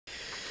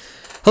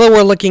Hello,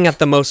 we're looking at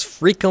the most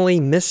frequently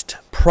missed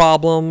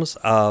problems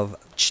of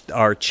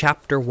our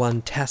Chapter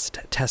 1 test,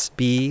 Test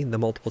B, the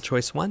multiple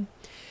choice one.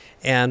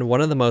 And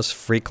one of the most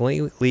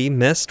frequently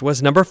missed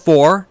was number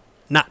 4.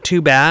 Not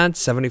too bad.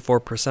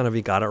 74% of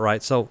you got it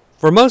right. So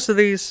for most of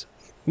these,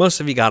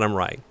 most of you got them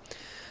right.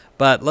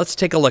 But let's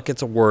take a look.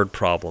 It's a word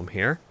problem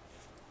here.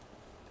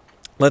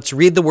 Let's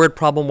read the word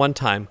problem one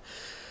time.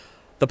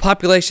 The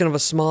population of a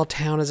small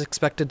town is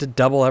expected to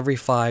double every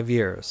 5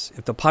 years.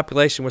 If the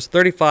population was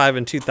 35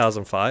 in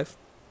 2005,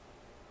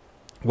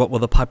 what will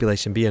the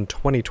population be in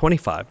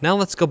 2025? Now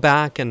let's go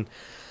back and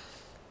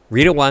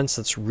read it once.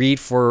 Let's read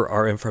for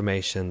our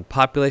information.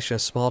 Population of a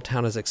small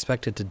town is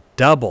expected to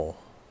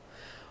double.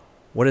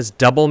 What does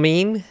double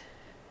mean? It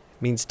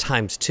means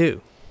times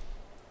 2.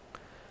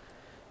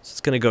 So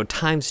it's going to go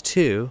times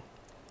 2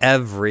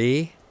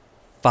 every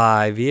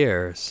 5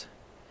 years.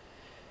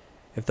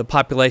 If the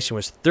population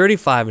was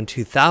 35 in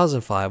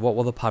 2005, what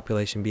will the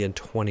population be in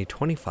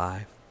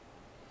 2025?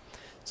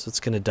 So it's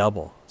going to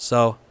double.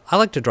 So I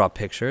like to draw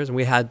pictures, and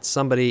we had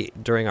somebody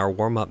during our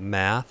warm-up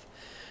math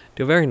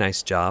do a very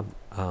nice job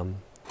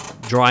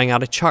drawing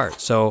out a chart.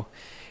 So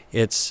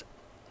it's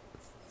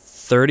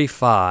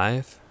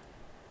 35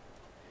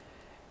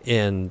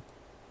 in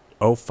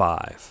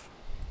 05.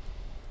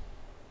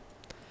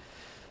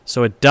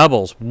 So it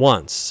doubles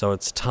once. So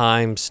it's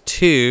times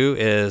 2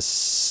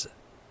 is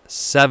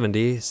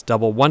 70, is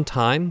double one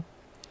time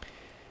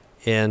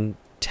in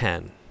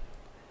 10.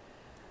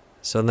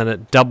 So then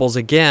it doubles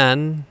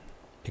again.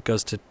 It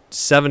goes to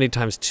 70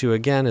 times 2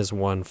 again is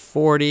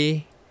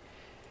 140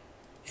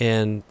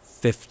 in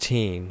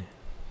 15.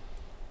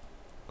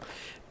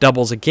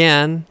 Doubles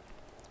again.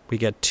 We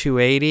get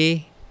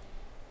 280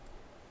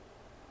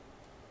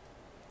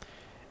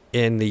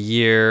 in the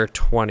year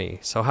 20.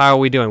 So how are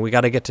we doing? We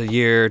got to get to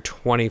year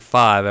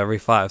 25 every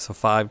 5. So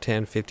 5,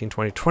 10, 15,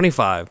 20,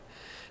 25.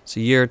 So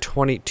year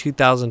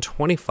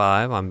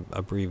 2025, I'm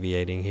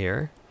abbreviating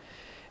here,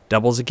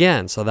 doubles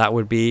again. So that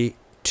would be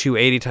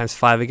 280 times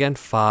 5 again,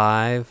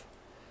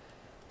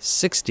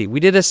 560. We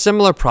did a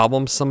similar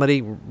problem.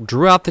 Somebody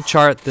drew out the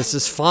chart. This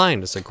is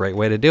fine. It's a great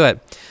way to do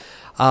it.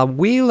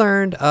 We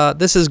learned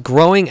this is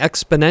growing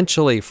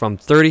exponentially from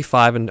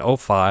 35 in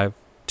 05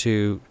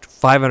 to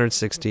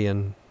 560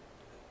 in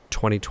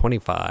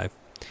 2025.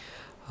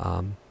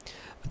 But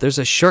there's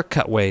a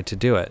shortcut way to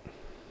do it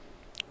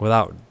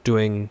without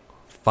doing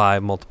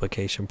 5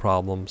 multiplication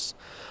problems.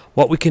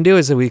 What we can do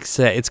is that we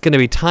say it's going to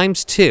be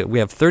times 2. We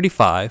have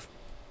 35.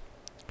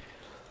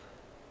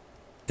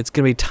 It's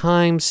going to be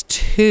times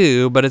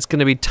 2, but it's going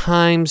to be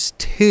times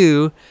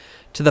 2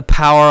 to the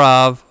power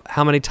of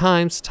how many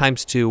times?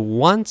 Times 2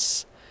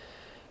 once,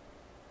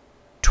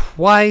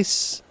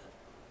 twice,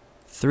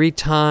 3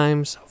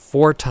 times,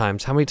 4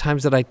 times. How many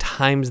times did I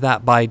times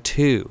that by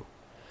 2?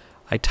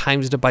 I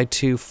times it by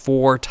 2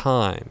 4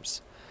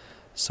 times.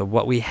 So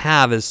what we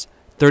have is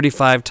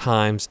 35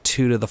 times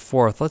 2 to the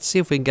 4th. Let's see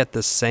if we can get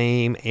the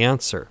same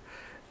answer.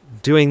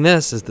 Doing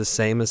this is the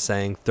same as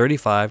saying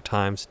 35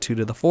 times 2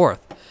 to the 4th.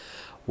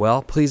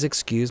 Well, please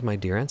excuse my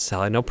dear Aunt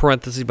Sally. No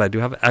parentheses, but I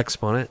do have an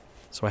exponent.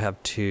 So I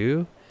have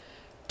 2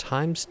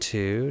 times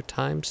 2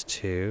 times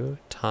 2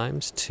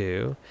 times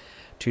 2.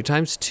 2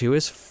 times 2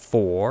 is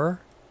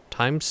 4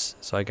 times,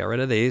 so I got rid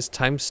of these,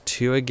 times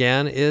 2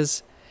 again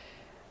is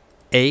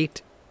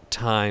 8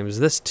 times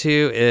this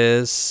 2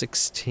 is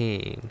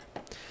 16.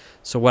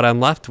 So what I'm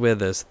left with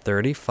is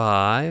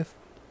 35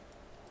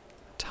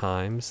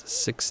 times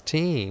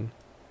 16.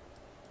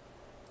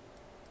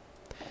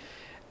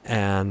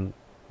 And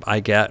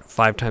I get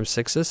 5 times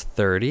 6 is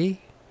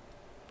 30.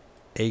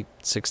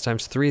 6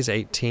 times 3 is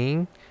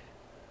 18.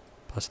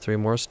 Plus 3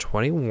 more is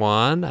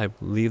 21. I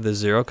leave the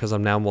 0 because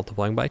I'm now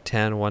multiplying by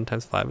 10. 1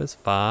 times 5 is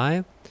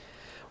 5.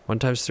 1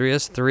 times 3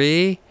 is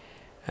 3.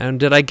 And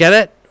did I get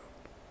it?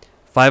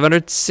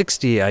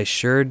 560. I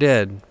sure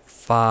did.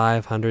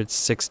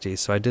 560.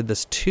 So I did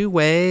this 2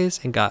 ways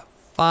and got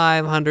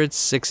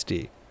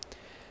 560.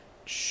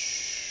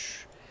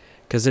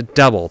 Because it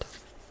doubled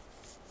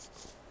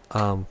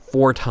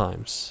 4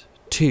 times.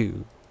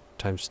 2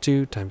 times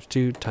 2 times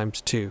 2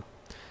 times 2.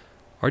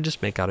 Or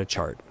just make out a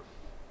chart.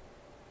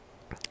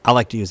 I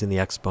like to using the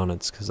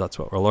exponents because that's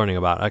what we're learning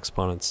about.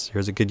 Exponents.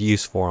 Here's a good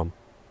use for them.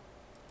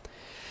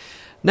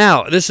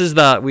 Now, this is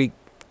I was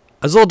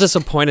a little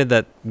disappointed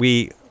that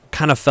we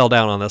kind of fell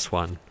down on this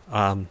one.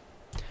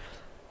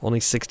 Only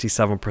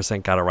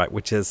 67% got it right,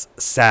 which is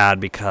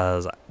sad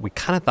because we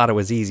kind of thought it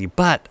was easy,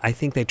 but I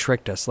think they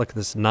tricked us. Look at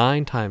this.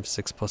 9 times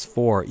 6 plus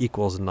 4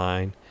 equals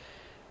 9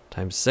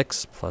 times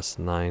 6 plus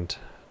 9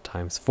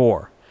 times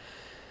 4.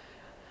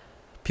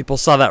 People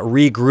saw that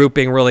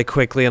regrouping really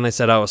quickly, and they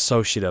said, oh,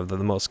 associative. The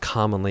most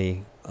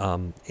commonly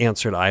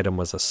answered item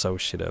was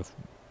associative.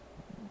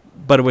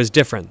 But it was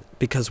different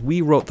because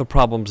we wrote the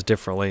problems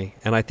differently,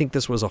 and I think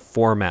this was a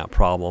format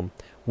problem.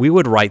 We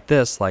would write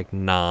this like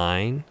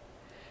 9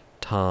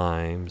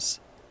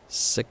 times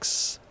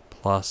 6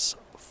 plus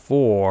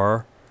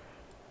 4.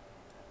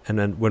 And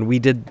then when we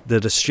did the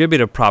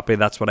distributive property,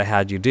 that's what I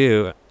had you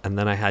do. And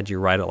then I had you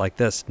write it like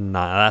this.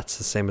 That's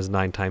the same as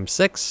 9 times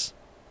 6.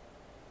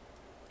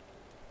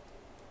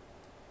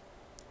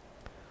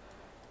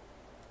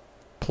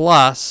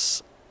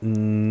 plus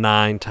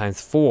 9 times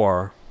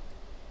 4.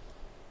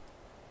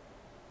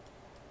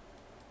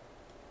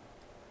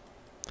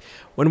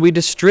 When we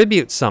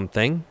distribute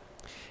something,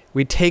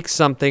 we take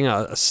something,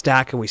 a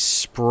stack, and we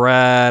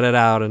spread it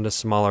out into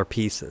smaller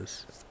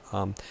pieces.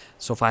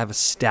 So if I have a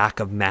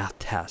stack of math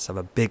tests, I have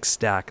a big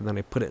stack, and then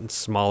I put it in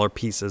smaller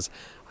pieces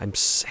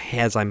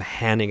as I'm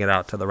handing it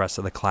out to the rest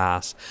of the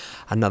class.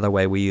 Another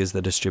way we use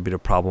the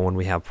distributive problem when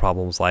we have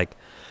problems like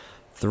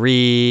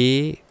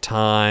 3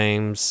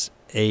 times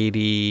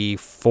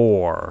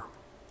 84.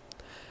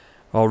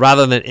 Well,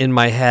 rather than in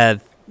my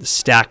head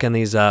stacking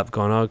these up,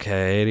 going,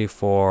 okay,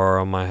 84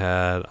 on my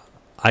head,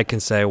 I can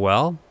say,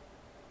 well,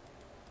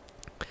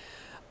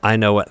 I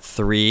know what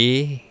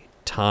 3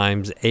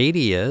 times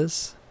 80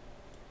 is.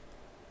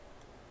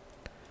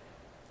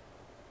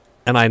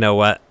 And I know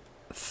what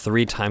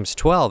 3 times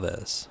 12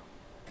 is.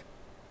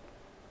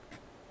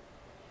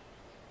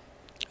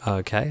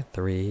 Okay,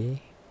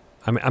 3.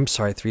 I'm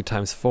sorry, 3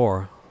 times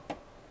 4.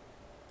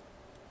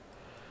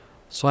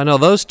 So I know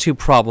those two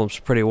problems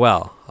pretty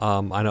well.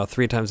 I know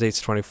 3 times 8 is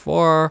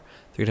 24.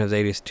 3 times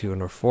 80 is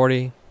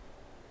 240.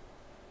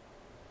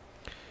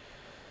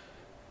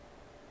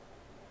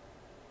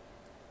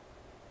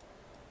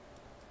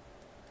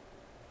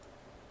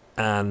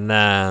 And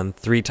then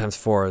 3 times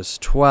 4 is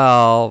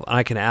 12. And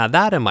I can add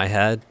that in my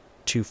head.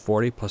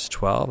 240 plus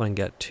 12 and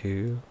get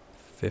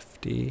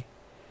 252.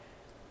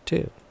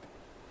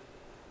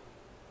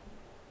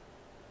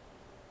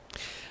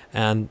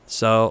 And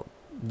so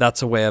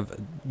that's a way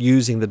of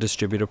using the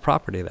distributive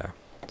property there.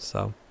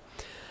 So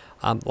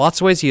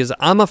lots of ways to use it.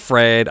 I'm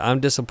afraid,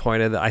 I'm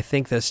disappointed that I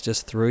think this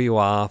just threw you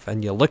off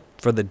and you looked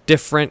for the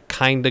different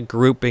kind of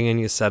grouping and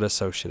you said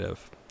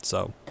associative.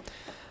 So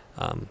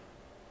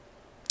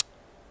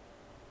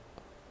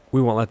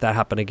we won't let that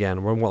happen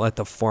again. We won't let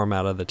the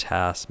format of the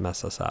task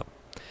mess us up.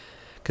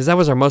 Because that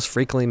was our most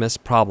frequently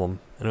missed problem.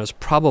 And it was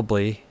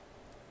probably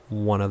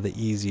one of the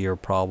easier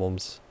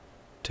problems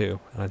too.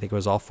 And I think it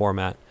was all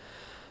format.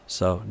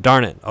 So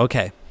darn it.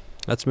 Okay,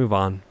 let's move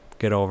on.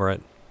 Get over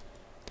it.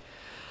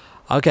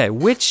 Okay,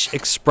 which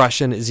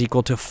expression is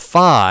equal to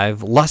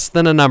 5 less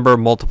than a number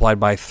multiplied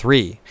by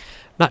 3?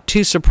 Not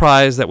too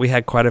surprised that we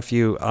had quite a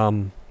few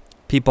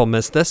people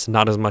miss this.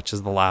 Not as much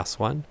as the last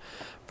one.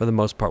 For the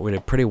most part, we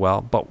did pretty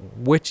well. But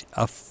which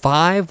a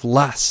 5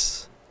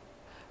 less?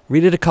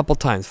 Read it a couple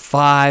times.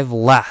 5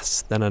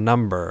 less than a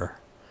number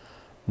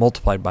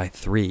multiplied by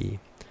 3.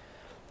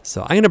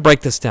 So I'm going to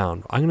break this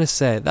down. I'm going to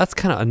say that's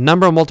kind of a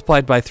number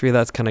multiplied by 3.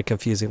 That's kind of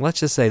confusing.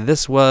 Let's just say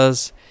this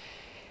was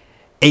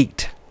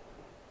 8.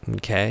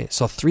 Okay,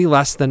 so 3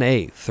 less than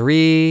 8.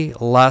 3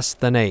 less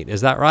than 8.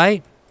 Is that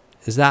right?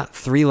 Is that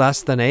 3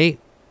 less than 8?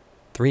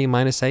 3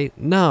 minus 8?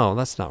 No,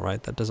 that's not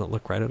right. That doesn't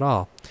look right at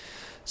all.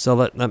 So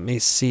let me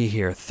see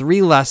here.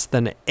 3 less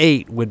than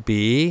 8 would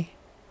be,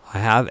 I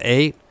have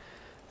 8.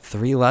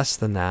 3 less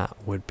than that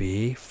would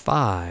be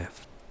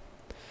 5.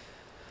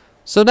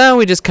 So now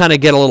we just kind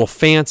of get a little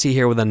fancy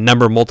here with a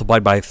number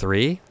multiplied by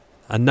 3.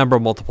 A number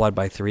multiplied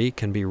by 3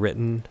 can be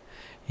written,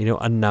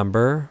 a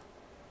number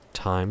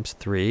times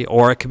 3.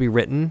 Or it could be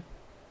written,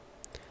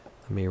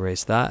 let me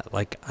erase that,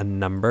 like a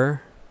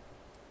number.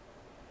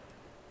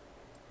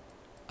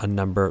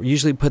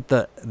 Usually put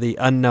the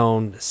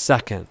unknown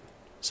second.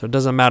 So it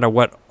doesn't matter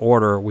what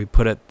order we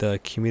put it. The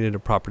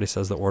commutative property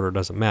says the order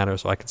doesn't matter.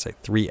 So I can say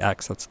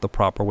 3x. That's the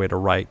proper way to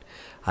write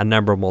a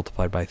number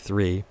multiplied by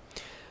 3.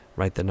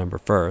 Write the number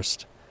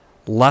first.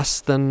 Less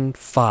than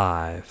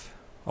 5.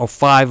 Or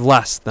 5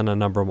 less than a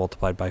number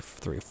multiplied by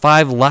 3.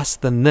 5 less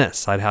than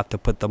this. I'd have to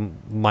put the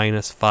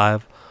minus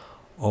 5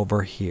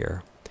 over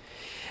here.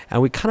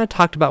 And we kind of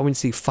talked about when you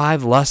see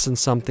 5 less than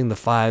something,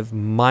 the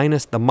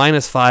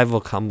minus 5 will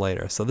come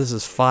later. So this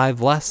is 5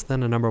 less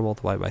than a number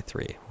multiplied by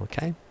 3.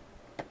 Okay?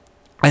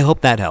 I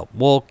hope that helped.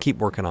 We'll keep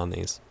working on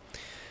these.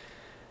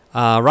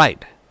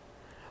 Right.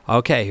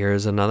 Okay,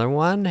 here's another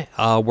one.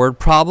 Word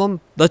problem.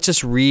 Let's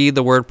just read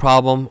the word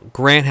problem.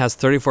 Grant has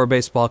 34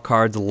 baseball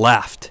cards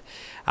left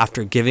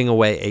after giving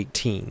away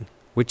 18.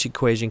 Which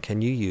equation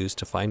can you use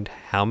to find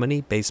how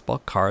many baseball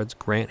cards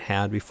Grant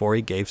had before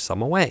he gave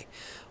some away?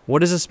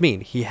 What does this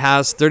mean? He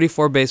has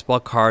 34 baseball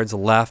cards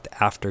left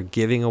after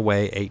giving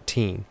away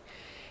 18.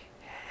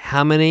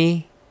 How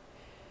many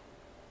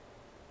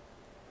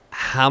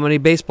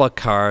baseball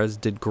cards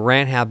did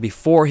Grant have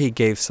before he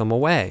gave some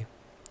away?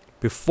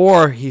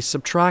 Before he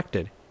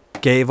subtracted.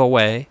 Gave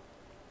away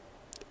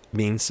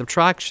means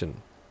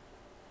subtraction.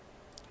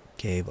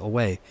 Gave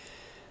away.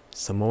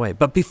 Some away.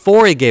 But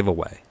before he gave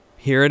away,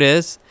 here it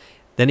is.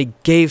 Then he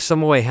gave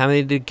some away. How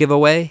many did he give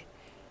away?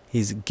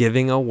 He's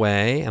giving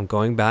away. I'm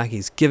going back.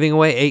 He's giving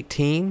away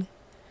 18.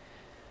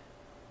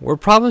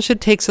 Word problem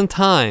should take some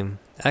time.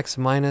 X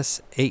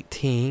minus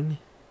 18.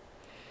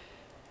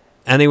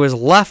 And he was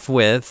left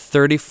with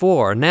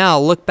 34. Now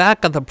look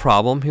back at the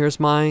problem. Here's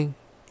my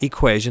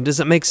equation.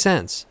 Does it make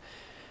sense?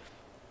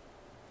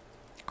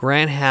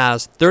 Grant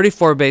has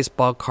 34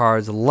 baseball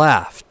cards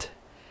left.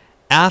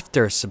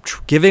 After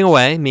giving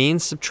away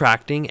means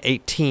subtracting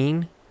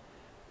 18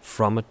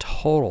 from a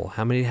total.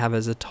 How many do you have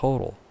as a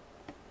total?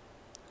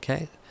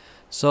 Okay,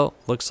 so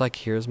looks like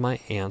here's my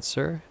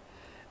answer.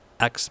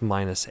 X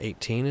minus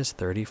 18 is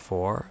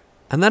 34.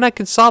 And then I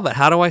can solve it.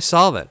 How do I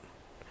solve it?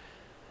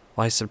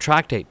 Well, I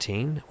subtract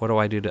 18. What do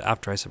I do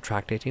after I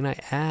subtract 18? I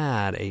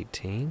add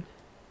 18.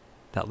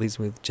 That leaves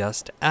me with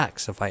just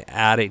X. If I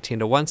add 18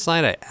 to one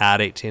side, I add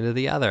 18 to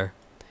the other.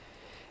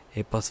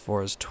 8 plus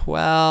 4 is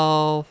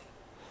 12.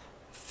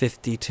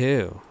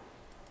 52.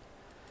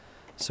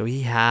 So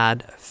he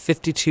had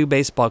 52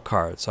 baseball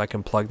cards. So I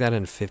can plug that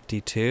in.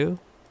 52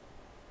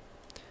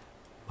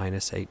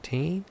 minus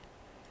 18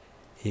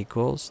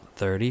 equals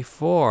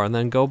 34. And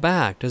then go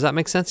back. Does that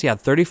make sense? He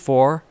had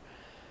 34.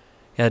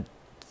 He had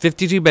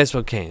 52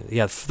 baseball games. He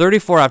had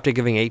 34 after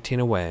giving 18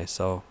 away.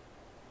 So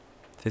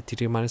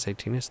 52 minus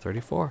 18 is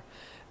 34.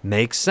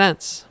 Makes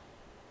sense.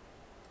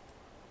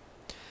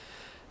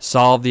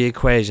 Solve the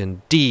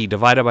equation. D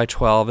divided by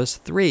 12 is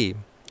 3.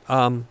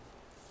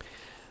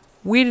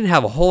 We didn't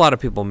have a whole lot of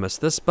people miss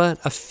this, but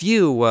a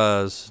few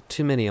was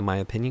too many in my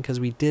opinion because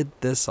we did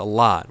this a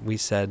lot. We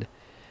said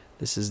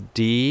this is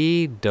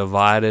D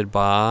divided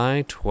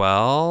by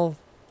 12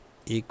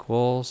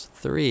 equals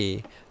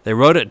 3. They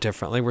wrote it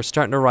differently. We're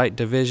starting to write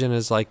division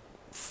as like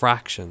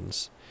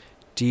fractions.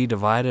 D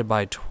divided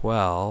by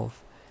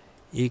 12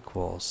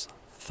 equals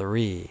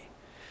 3.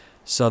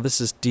 So this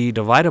is D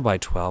divided by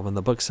 12, and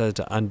the book says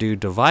to undo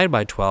divide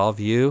by 12,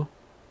 you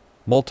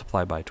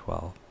multiply by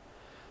 12.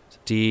 So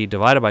D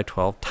divided by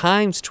 12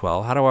 times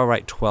 12. How do I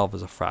write 12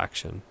 as a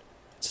fraction?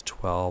 It's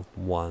 12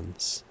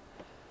 ones.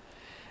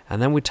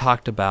 And then we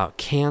talked about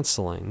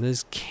canceling.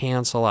 These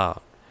cancel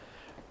out.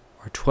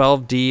 Or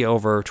 12D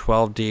over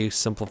 12D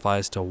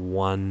simplifies to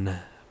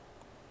 1D,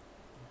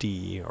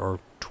 or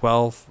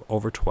 12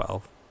 over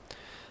 12.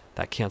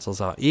 That cancels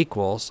out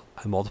equals,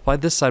 I multiply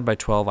this side by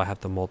 12, I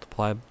have to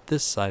multiply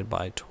this side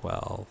by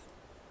 12.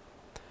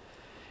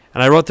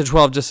 And I wrote the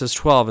 12 just as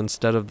 12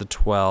 instead of the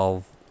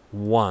 12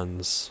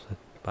 ones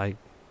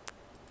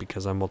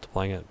because I'm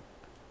multiplying it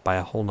by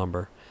a whole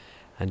number.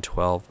 And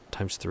 12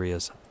 times 3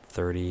 is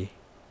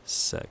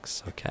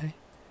 36, okay?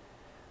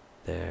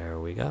 There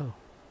we go.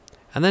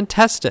 And then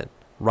test it.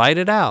 Write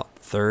it out.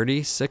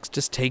 36,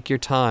 just take your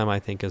time, I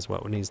think is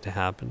what needs to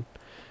happen.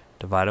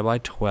 Divided by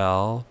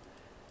 12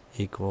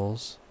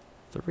 equals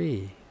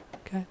 3.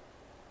 Okay.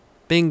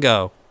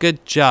 Bingo.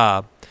 Good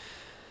job.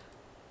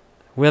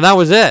 Well, that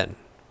was it.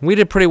 We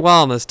did pretty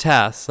well on this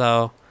test,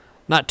 so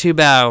not too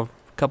bad. A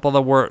couple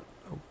of the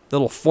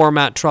little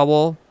format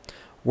trouble,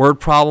 word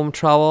problem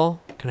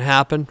trouble can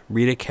happen.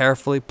 Read it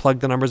carefully,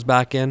 plug the numbers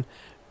back in,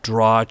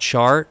 draw a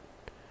chart.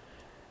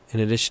 In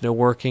addition to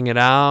working it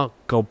out,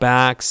 go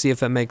back, see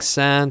if it makes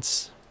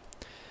sense.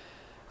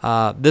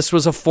 This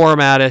was a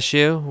format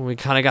issue. We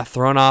kind of got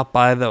thrown off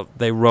by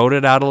they wrote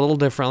it out a little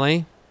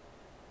differently.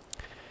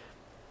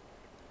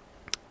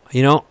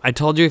 You know, I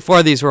told you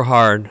before these were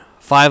hard.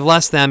 5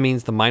 less than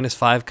means the minus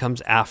 5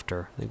 comes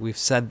after. I think we've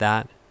said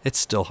that. It's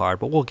still hard,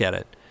 but we'll get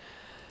it.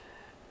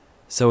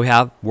 So we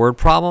have word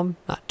problem.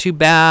 Not too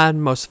bad.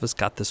 Most of us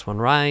got this one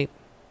right.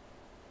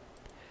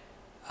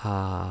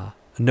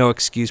 No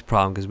excuse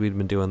problem because we've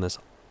been doing this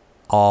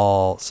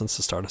all since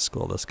the start of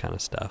school, this kind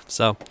of stuff.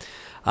 So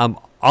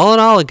all in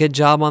all, a good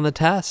job on the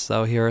test.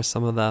 So here are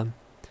some of the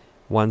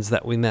ones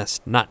that we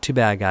missed. Not too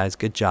bad, guys.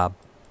 Good job.